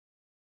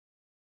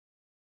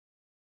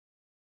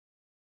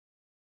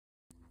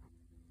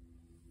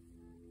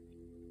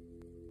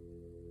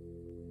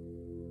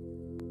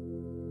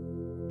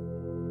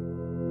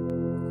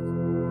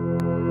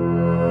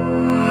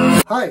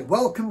Hi,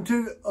 welcome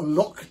to a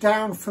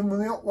Lockdown from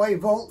the OTWAY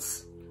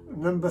Vaults,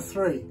 number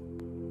 3.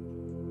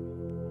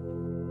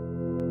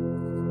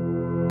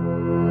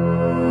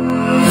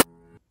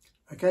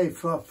 Okay,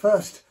 for our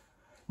first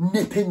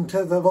nip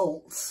into the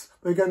vaults,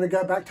 we're going to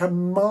go back to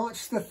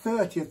March the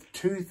 30th,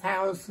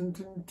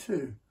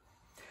 2002.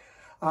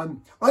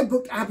 I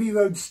booked Abbey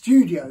Road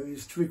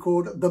Studios to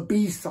record the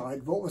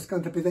B-side, what was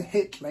going to be the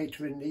hit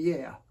later in the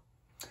year.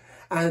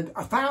 And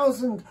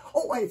 1,000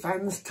 OTWAY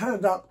fans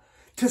turned up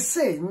to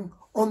sing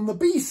on the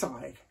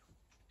B-side.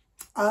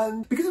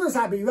 And because it was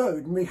Abbey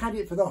Road and we had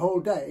it for the whole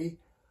day,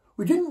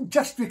 we didn't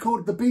just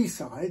record the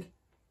B-side,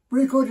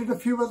 we recorded a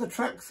few other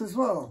tracks as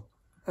well.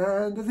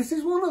 And this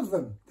is one of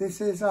them.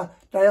 This is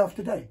Day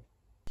After Day.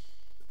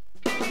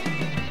 They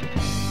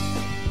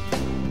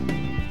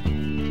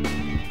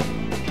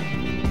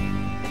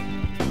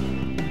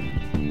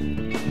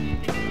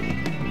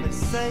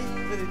say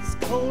that it's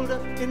colder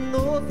in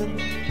northern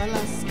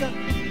Alaska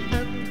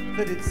and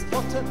that it's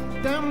hotter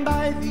down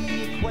by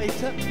the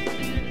equator.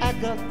 I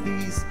got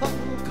these hot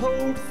and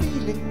cold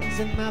feelings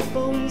in my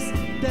bones,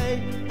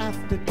 day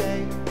after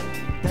day,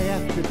 day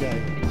after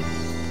day.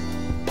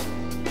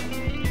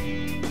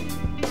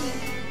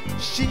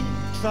 She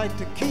tried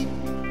to keep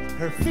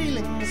her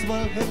feelings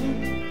well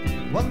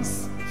hidden.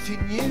 Once she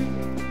knew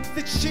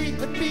that she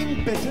had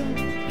been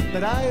bitten,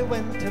 but I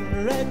went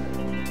and read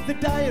the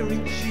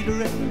diary she'd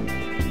written,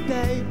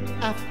 day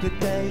after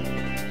day,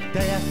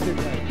 day after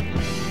day.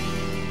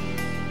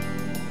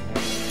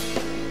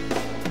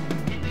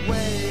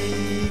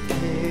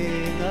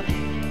 Waking up,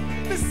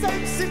 the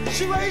same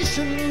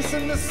situations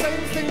and the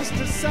same things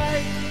to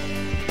say,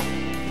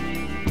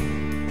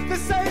 the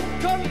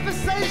same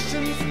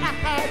conversations I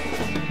had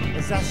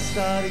as I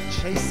started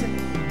chasing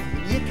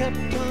and you kept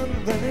on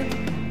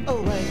running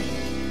away.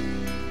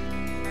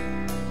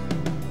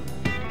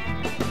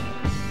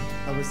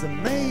 I was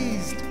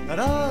amazed at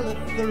all of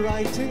the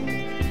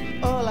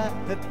writing, all I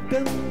had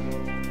done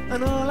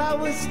and all I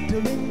was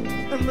doing,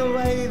 and the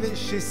way that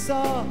she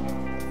saw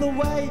the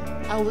way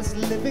I was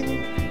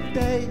living,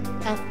 day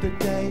after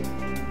day,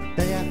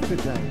 day after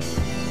day.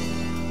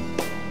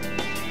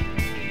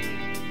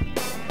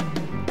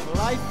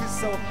 Life is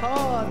so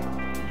hard,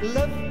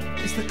 love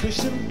is the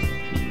cushion,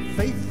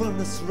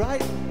 faithfulness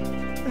right,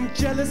 and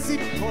jealousy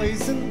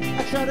poison.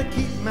 I try to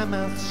keep my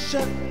mouth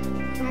shut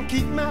and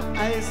keep my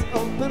eyes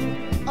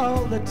open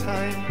all the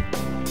time,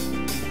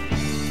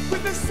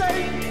 with the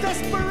same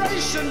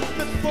desperation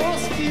that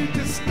forced you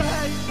to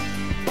stay,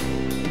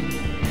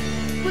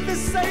 with the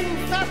same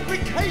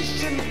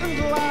fabrication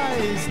and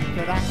lies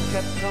that I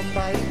kept on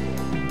buying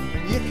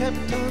and you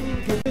kept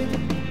on giving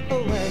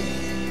away.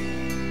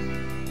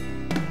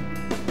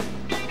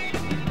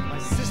 My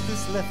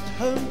sisters left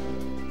home,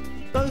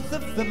 both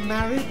of them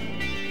married,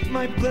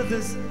 my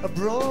brother's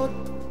abroad,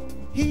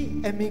 he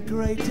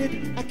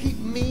emigrated. I keep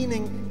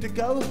meaning to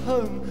go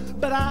home,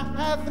 but I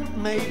haven't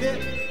made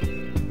it.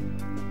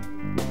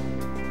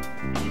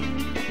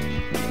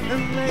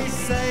 And they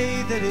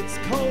say that it's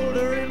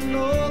colder in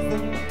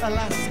northern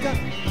Alaska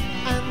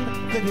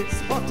and that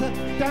it's hotter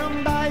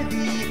down by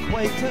the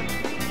equator.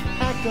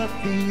 I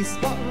got these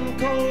hot and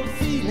cold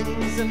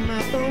feelings in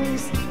my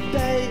bones,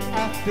 day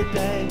after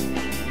day,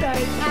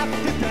 day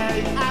after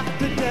day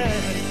after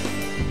day.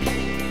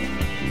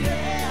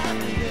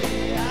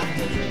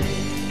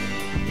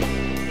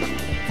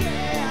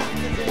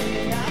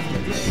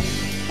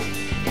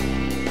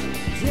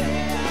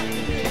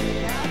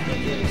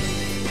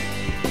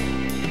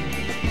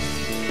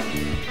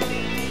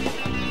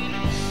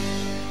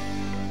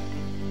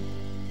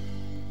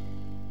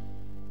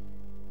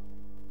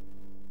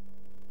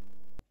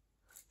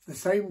 The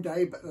same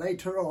day, but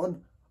later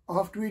on,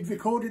 after we'd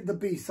recorded the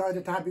B-side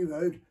at Abbey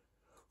Road,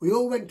 we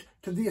all went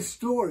to the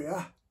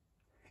Astoria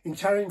in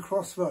Charing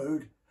Cross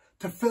Road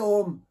to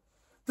film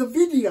the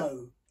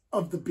video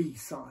of the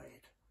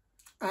B-side.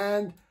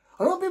 And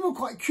a lot of people were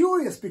quite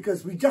curious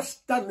because we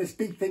just done this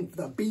big thing for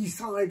the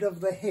B-side of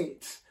the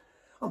hit.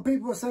 And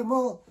people were saying,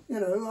 well, you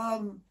know,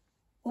 well,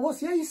 what's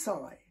the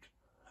A-side?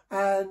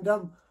 And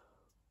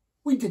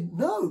we didn't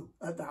know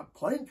at that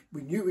point.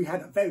 We knew we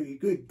had a very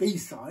good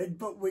B-side,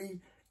 but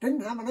we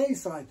didn't have an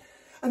A-side.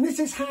 And this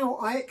is how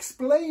I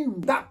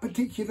explained that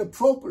particular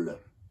problem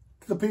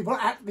to the people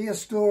at the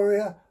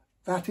Astoria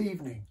that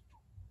evening.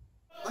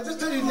 I'll just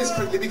tell you this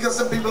quickly because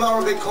some people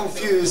are a bit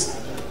confused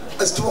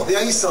as to what the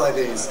A-side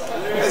is.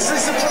 It's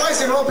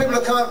surprising, a lot of people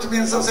have come up to me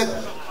and sort of said,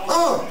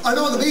 oh, I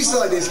know what the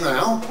B-side is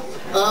now.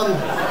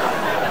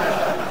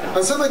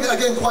 And some are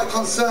again quite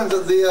concerned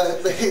that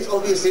the hit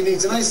obviously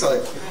needs an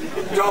A-side.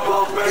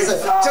 Double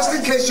B-side. Just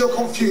in case you're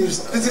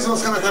confused, this is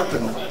what's going to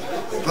happen,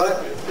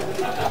 right?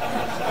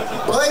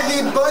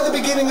 By the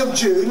beginning of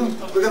June,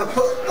 we're going to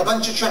put a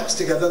bunch of tracks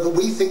together that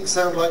we think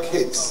sound like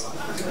hits,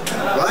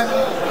 right?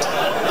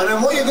 And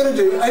then what you're going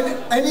to do,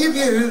 any of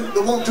you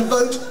that want to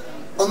vote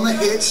on the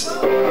hit,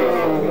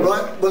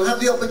 right, will have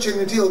the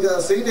opportunity, you'll get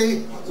a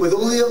CD with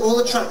all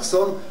the tracks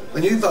on,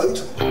 and you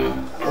vote,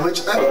 and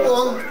whichever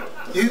one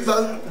you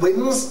vote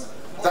wins,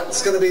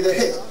 that's going to be the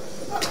hit.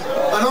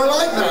 And I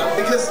like that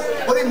because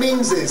What it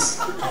means is,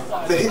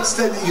 the hits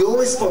then your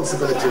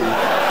responsibility.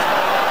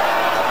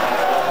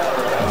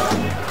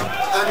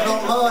 And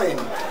not mine.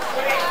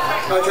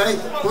 Okay?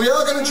 We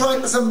are going to try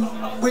and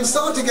we've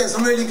started to get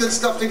some really good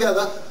stuff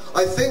together.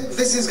 I think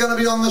this is going to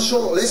be on the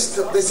short list.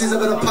 This is a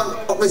bit of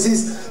punk rock. This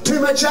is too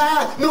much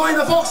air, not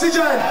enough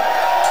oxygen.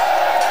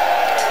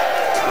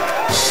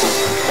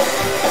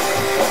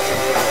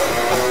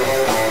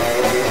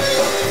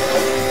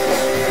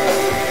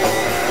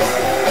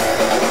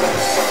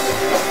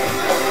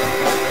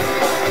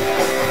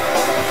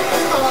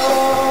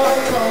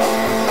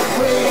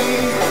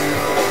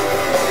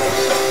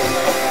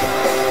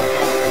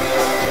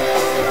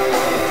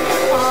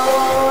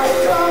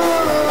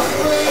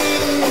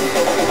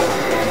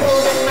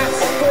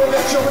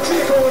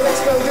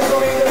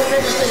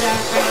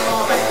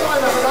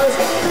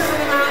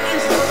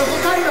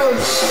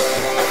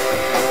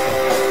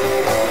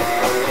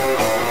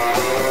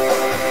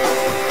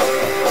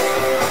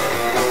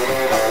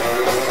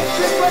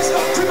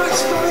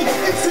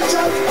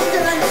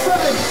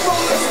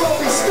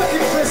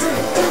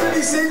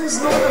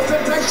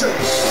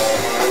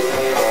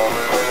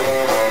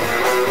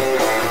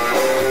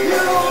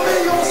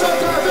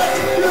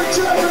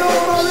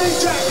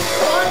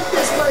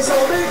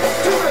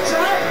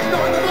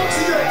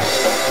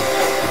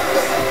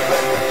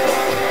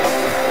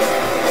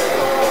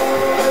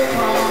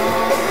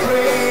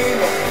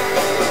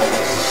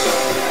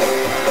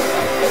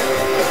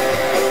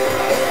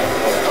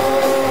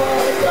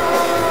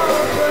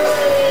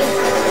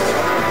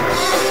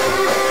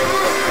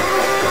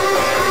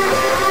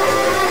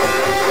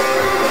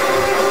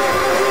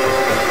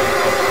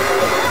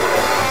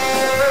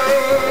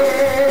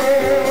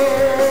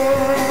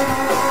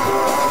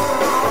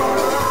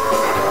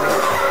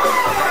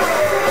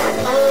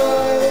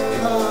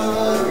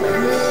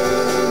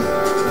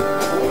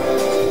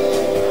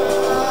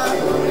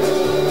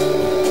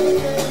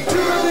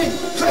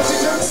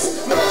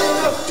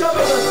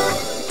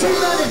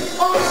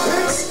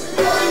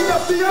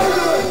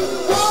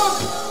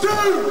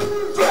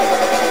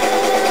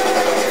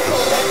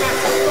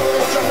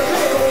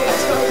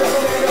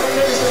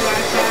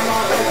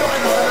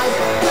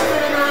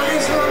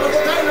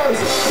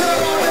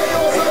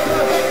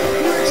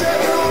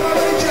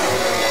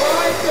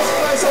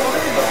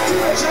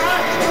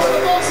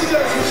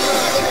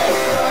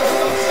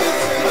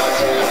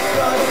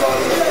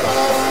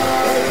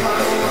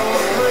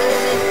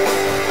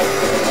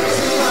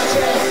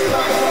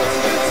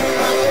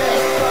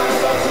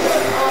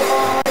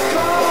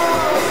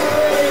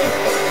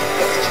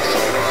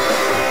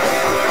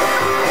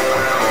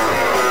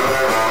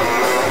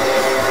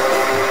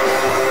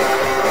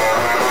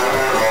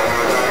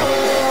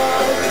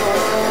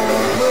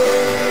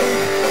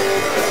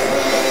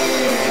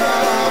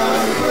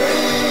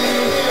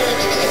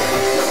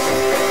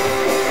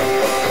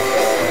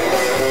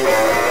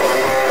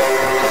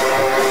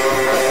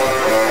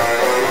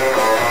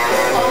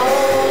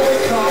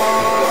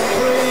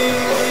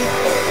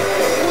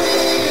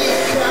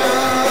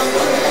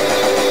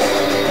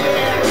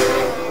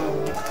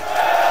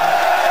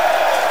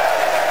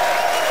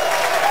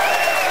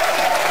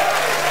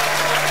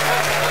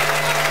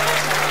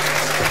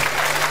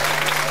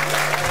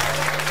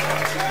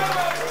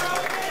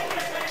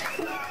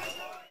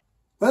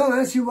 Well,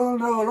 as you well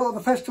know, a lot of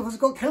the festivals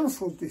got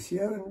cancelled this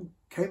year, and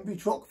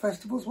Cambridge Rock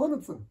Festival is one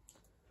of them.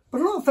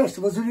 But a lot of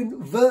festivals are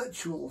doing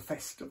virtual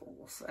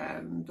festivals,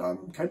 and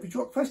Cambridge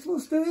Rock Festival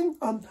is doing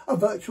a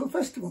virtual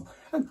festival,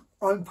 and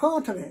I'm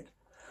part of it.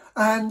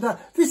 And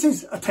this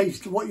is a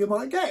taste of what you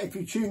might get if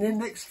you tune in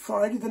next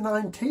Friday the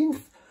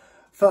 19th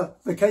for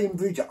the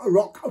Cambridge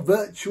Rock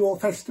Virtual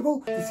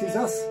Festival. This is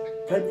us,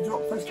 Cambridge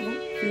Rock Festival,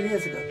 a few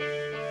years ago.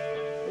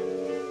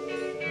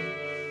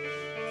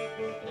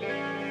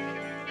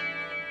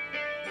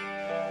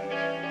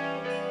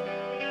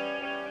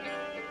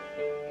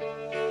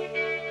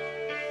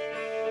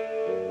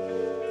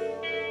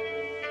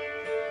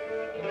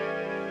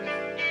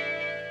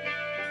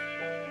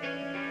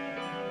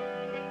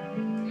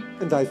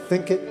 And I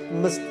think it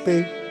must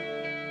be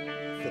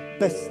the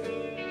best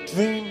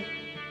dream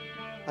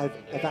I've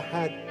ever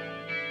had.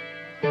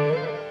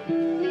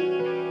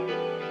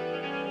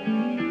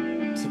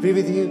 To be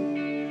with you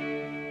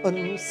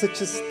on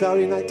such a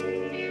starry night,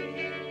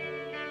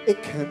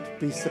 it can't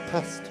be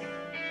surpassed.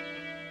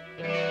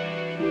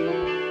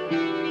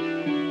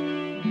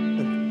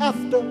 And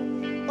after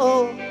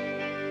all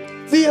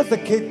the other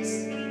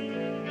kids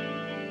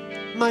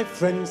my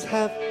friends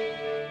have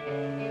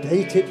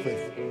dated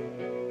with,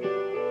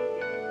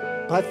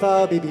 by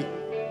far, baby,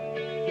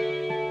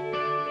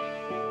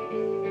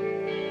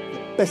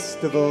 the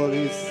best of all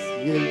is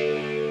you.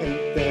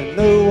 Ain't there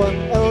no one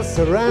else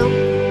around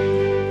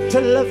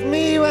to love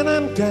me when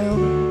I'm down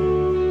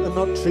and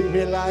not treat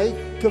me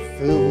like a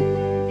fool?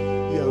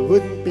 You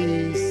wouldn't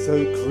be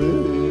so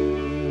cruel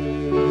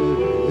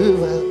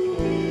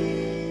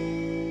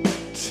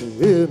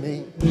to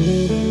me.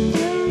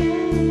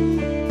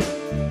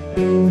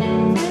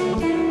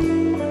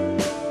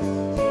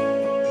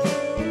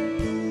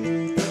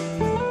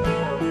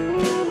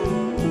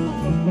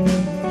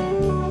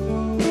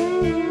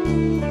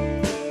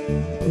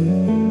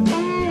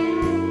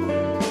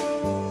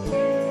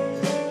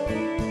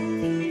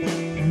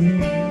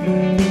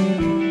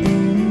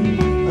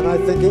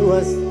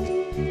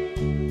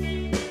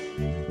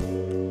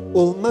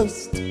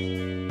 almost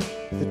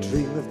the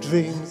dream of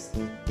dreams.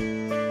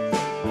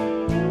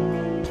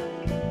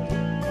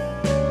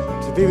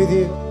 To be with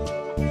you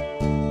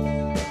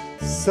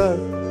so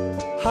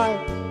high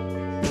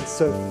and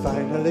so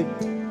finally.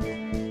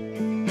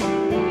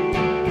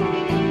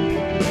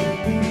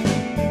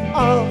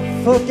 I'll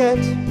forget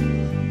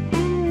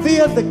the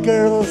other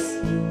girls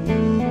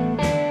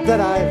that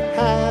I've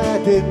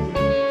had in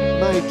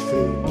my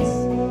dreams,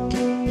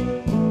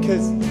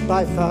 'cause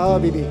by far,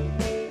 baby,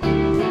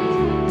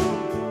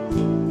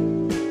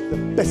 the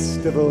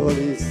best of all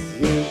is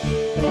you.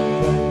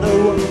 And no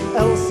one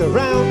else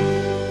around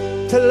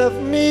to love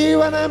me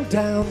when I'm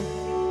down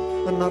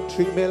and not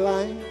treat me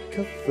like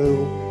a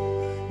fool.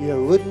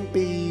 You wouldn't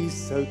be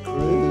so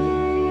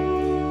cruel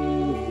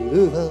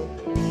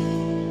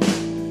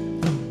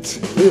to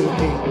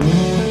me.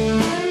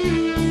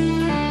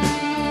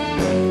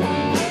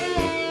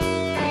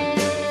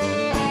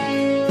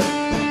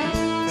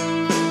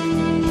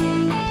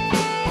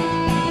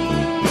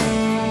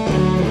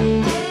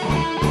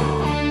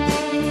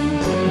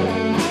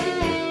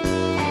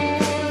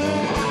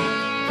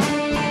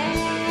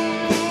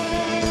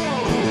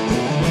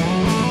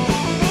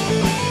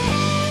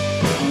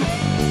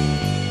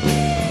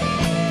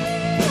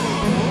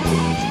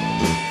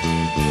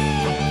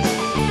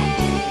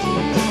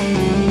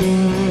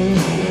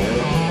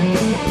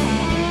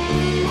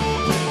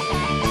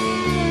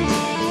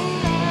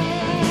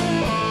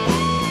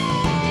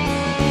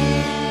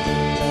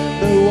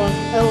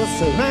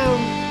 Else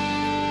around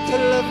to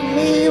love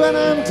me when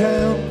I'm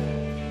down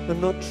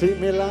and not treat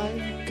me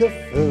like a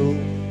fool.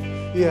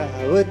 Yeah,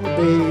 I wouldn't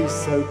be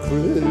so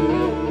cruel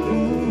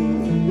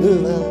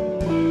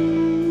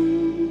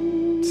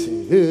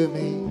to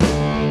me.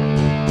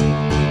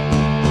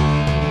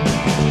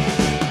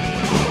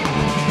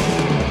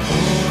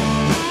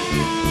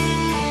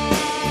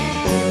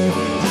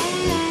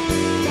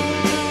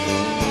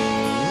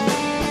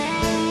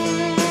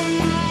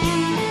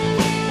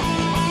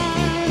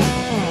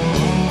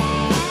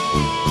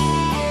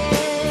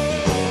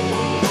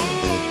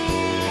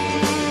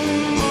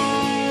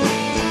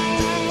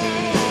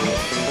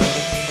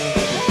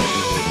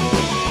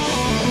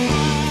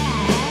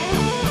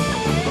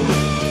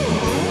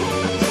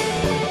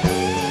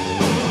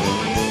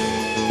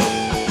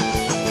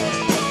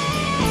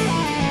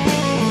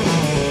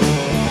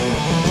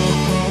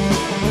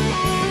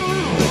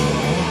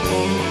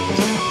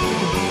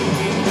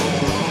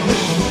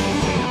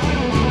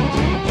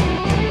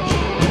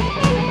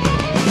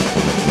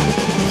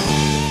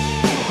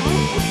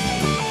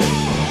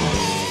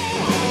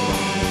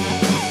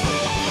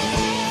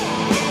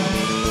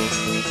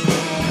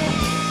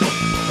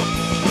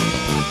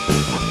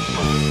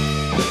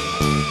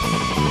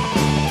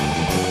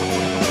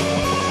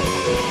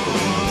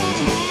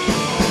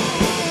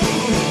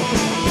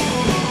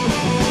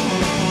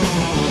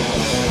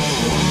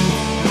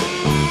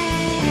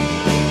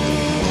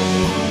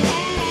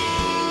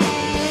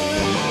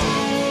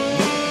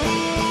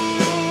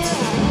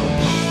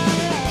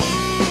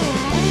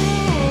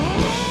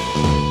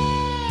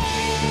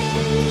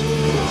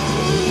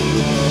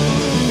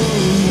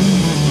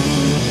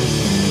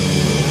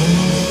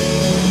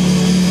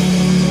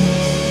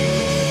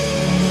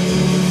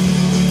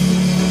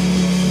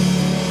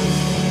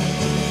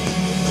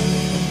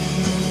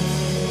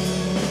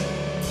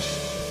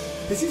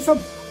 This is from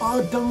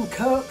our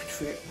Dunkirk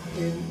trip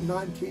in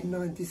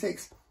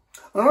 1996.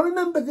 And I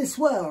remember this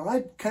well.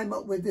 I came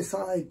up with this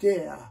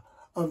idea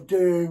of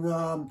doing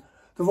the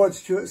Rod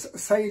Stewart's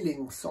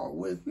sailing song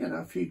with, you know,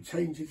 a few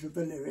changes of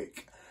the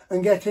lyric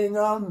and getting,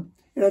 you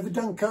know, the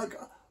Dunkirk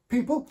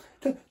people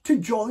to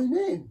join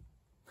in.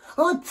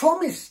 And I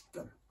promised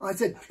them, I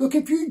said, look,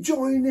 if you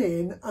join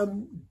in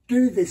and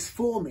do this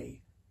for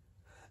me,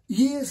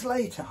 years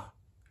later,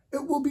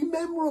 it will be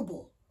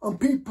memorable. And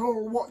people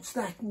will watch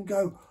that and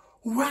go,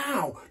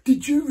 wow,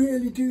 did you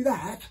really do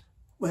that?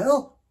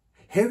 Well,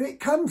 here it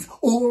comes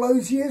all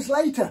those years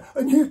later.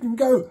 And you can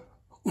go,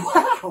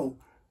 wow,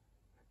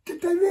 did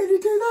they really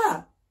do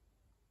that?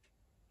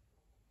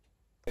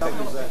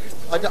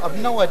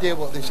 I've no idea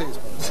what this is.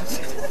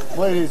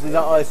 What it is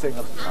that I sing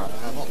of. I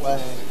am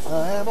OTWAY,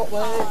 I am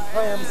OTWAY,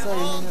 I am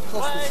sailing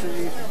across the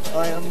sea,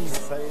 I am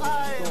sailing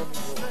the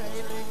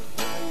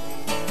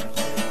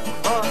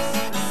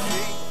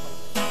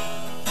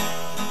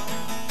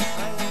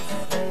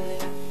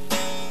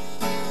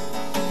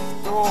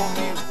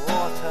stormy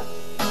Water.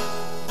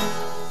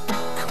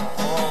 Come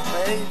on,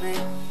 baby.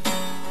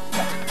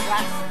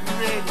 That's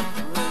really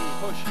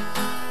push.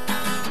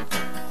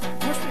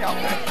 Push me up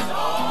there.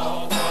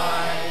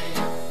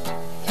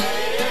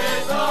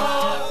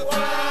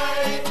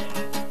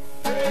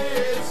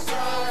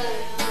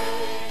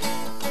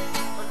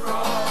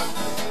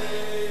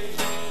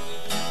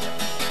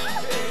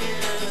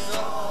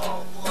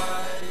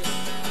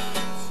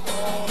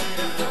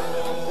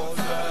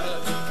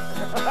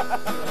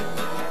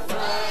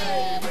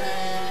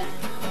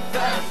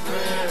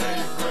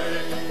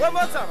 One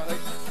more time, I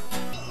think.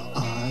 I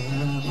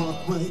am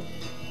OTWAY,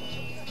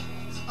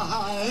 I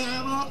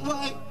am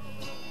OTWAY,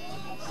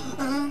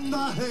 and And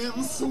I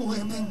am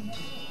swimming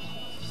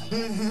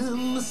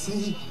in the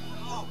sea.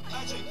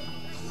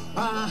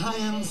 I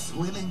am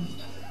swimming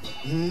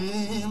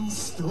in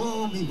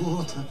stormy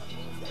water.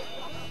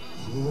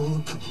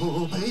 Oh,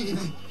 poor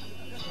baby,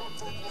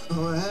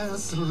 oh,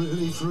 that's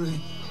really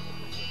free.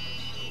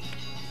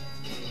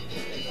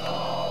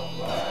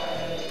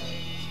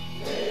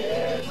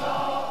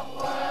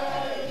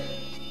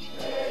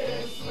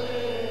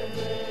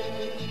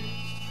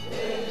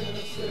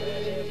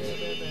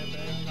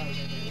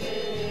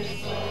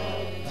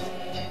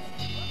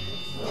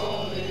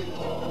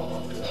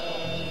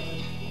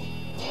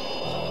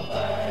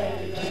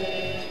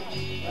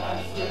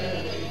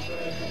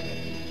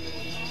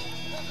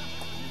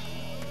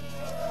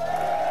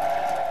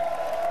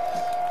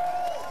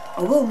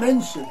 I will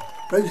mention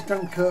those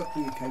Dunkirk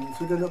weekends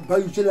were done at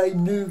Beaujolais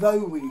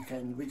Nouveau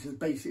weekend, which is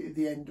basically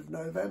the end of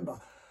November.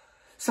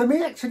 So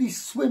me actually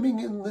swimming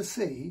in the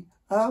sea,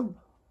 you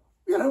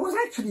know, was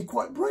actually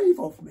quite brave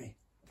of me.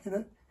 You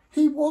know,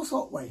 he was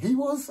Otway, he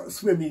was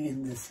swimming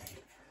in the sea.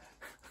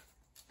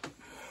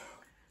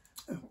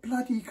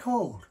 Bloody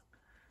cold.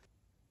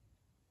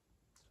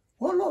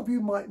 What a lot of you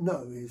might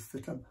know is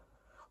that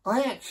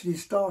I actually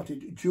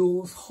started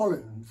Jules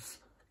Holland's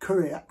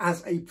career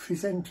as a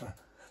presenter.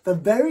 The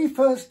very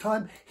first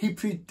time he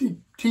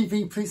did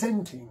TV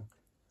presenting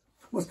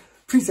was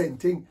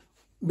presenting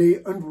me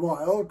and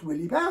Wild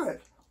Willie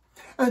Barrett.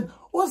 And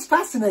what's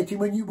fascinating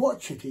when you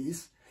watch it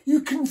is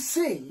you can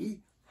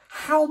see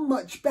how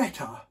much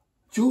better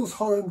Jules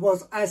Holland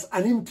was as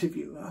an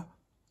interviewer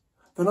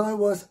than I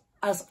was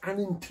as an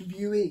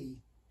interviewee.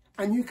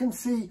 And you can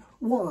see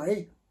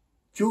why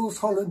Jules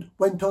Holland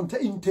went on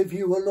to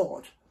interview a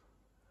lot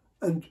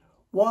and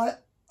why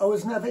I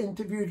was never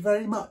interviewed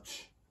very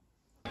much.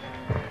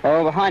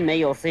 Well, behind me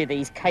you'll see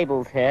these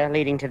cables here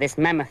leading to this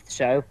mammoth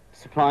show,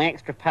 supplying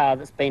extra power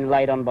that's been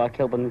laid on by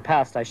Kilburn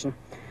Power Station.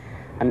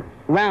 And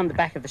round the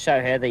back of the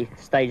show here, the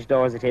stage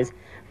door as it is,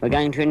 we're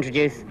going to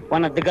introduce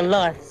one of the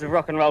Goliaths of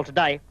rock and roll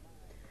today,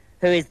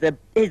 who is the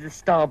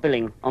star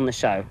billing on the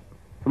show.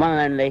 The one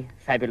and only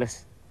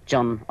fabulous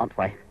John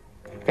Otway.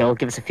 Phil,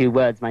 give us a few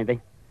words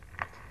maybe.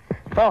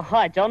 Oh,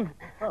 hi John.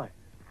 Hi.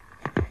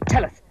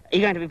 Tell us, are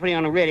you going to be putting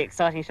on a really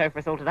exciting show for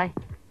us all today?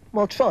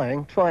 Well,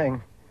 trying.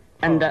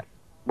 And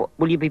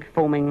will you be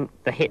performing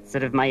the hits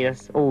that have made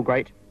us all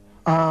great?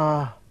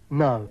 No.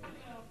 Right,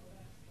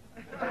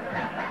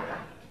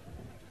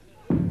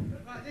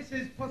 this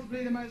is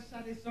possibly the most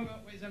saddest song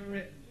Otway's ever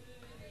written.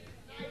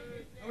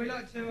 And we'd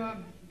like to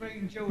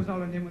bring Jules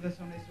Holland in with us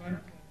on this one.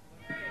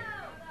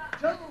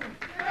 Jules!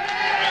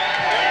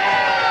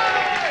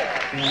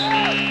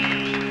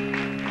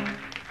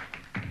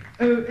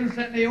 Who,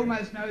 incidentally,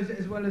 almost knows it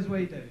as well as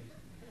we do.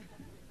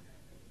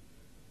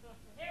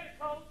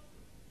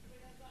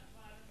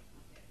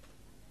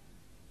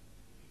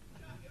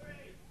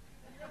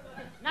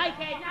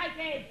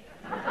 Naked!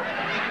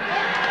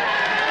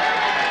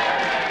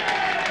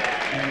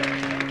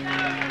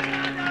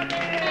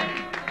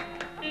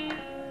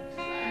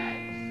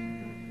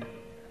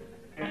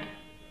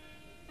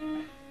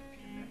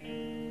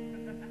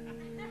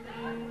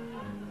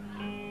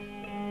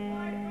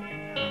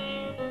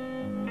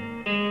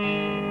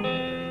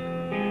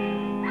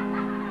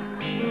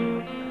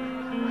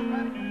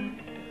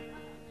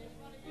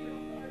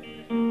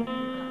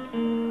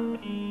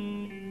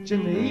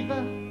 Geneva,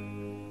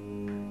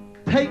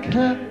 take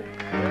her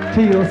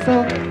to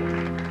yourself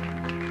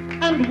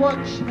and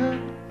watch her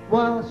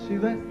while she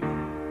rests.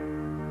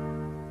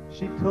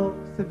 She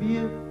talks of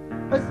you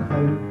as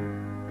home.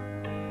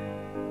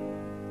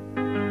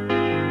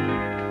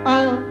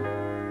 I'll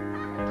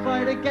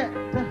try to get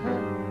to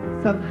her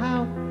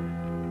somehow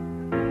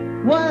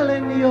while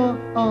in your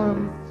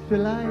arms she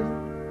lies.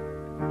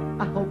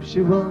 I hope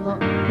she will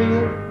not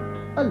feel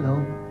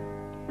alone.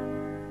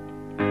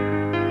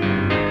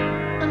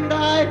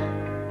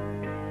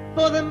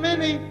 For the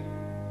many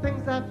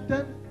things I've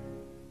done,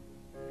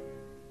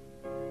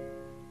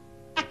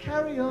 I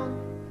carry on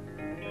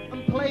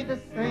and play the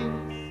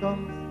same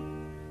songs,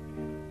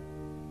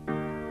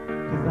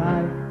 'cause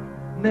I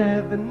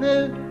never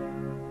knew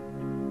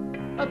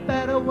a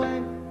better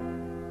way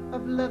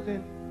of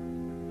living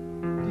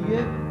to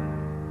you.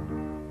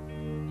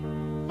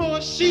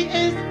 For she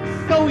is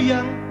so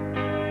young,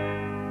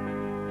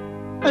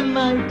 and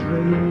my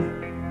dreams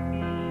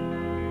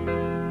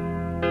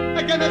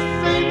are gonna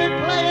see me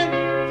playing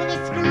for the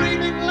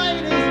screaming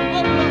ladies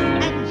of Los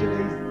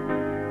Angeles.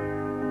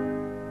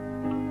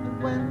 And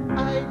when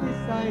I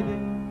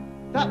decided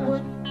that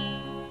would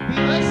be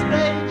my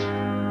stage,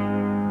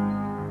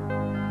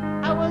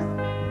 I was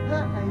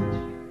her age.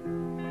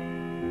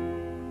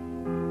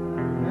 I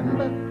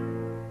remember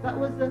that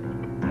was a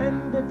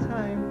tender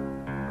time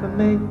for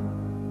me.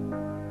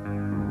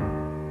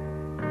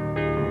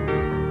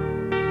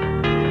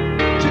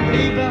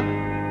 Geneva,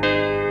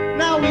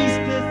 now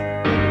Easter's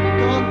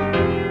gone,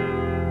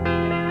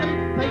 and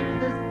fate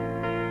has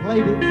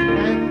played its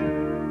hand,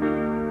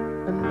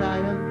 and I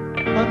am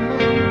on my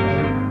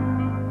way.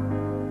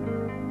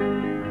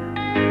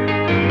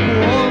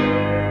 Warm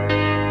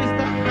is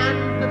the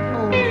hand that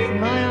holds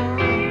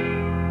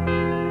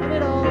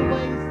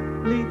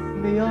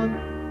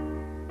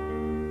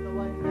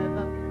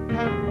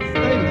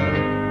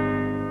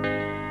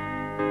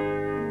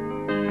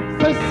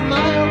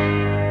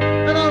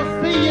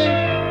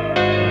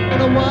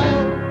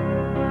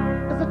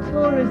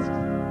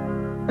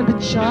and a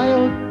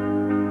child,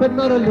 but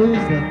not a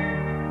loser.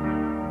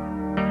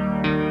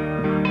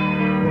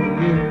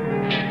 Well, you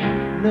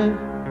know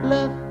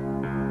love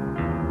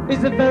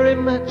is a very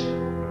much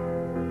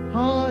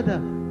harder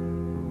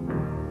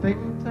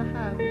thing to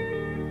have.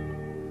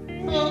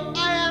 For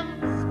I am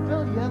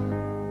still young,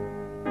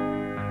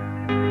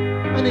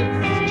 and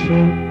it's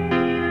true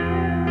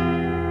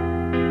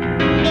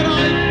that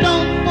I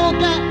don't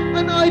forget,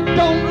 and I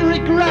don't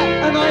regret,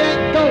 and I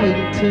ain't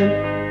going to.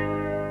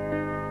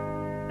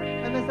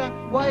 And as I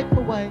wipe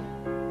away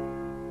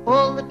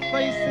all the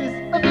traces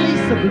of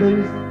Lisa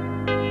blues,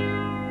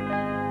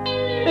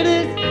 it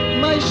is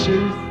my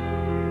shoes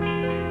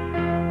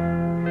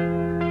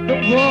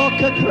that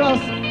walk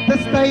across the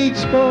stage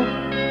for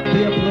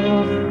the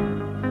applause.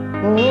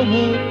 Oh,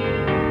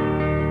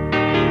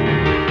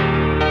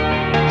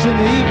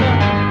 Geneva,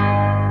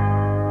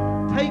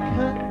 take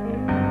her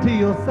to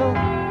yourself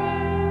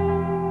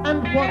and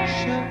watch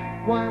her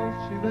while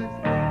she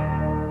rests,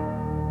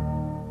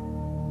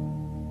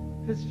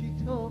 'cause she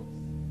talks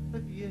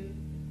of you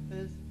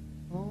as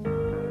home.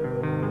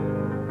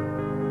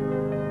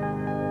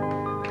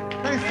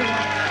 Thanks so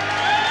much.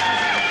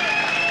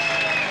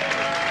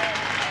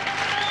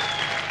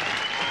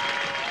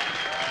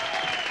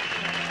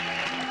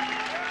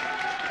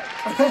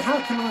 Okay, how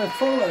can I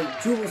follow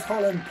Jules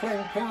Holland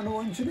playing piano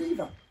in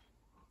Geneva?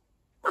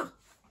 Ah,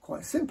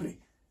 quite simply,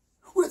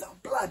 with a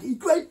bloody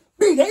great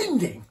big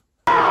ending.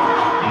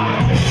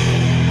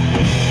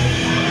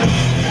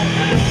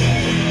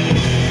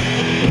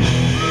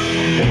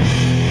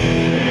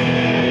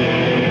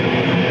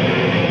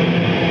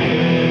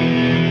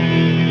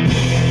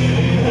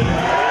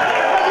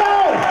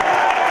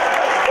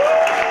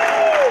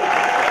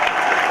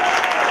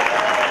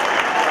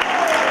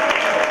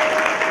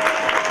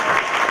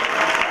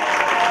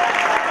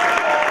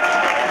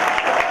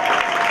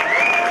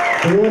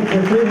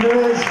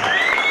 Forgiveness.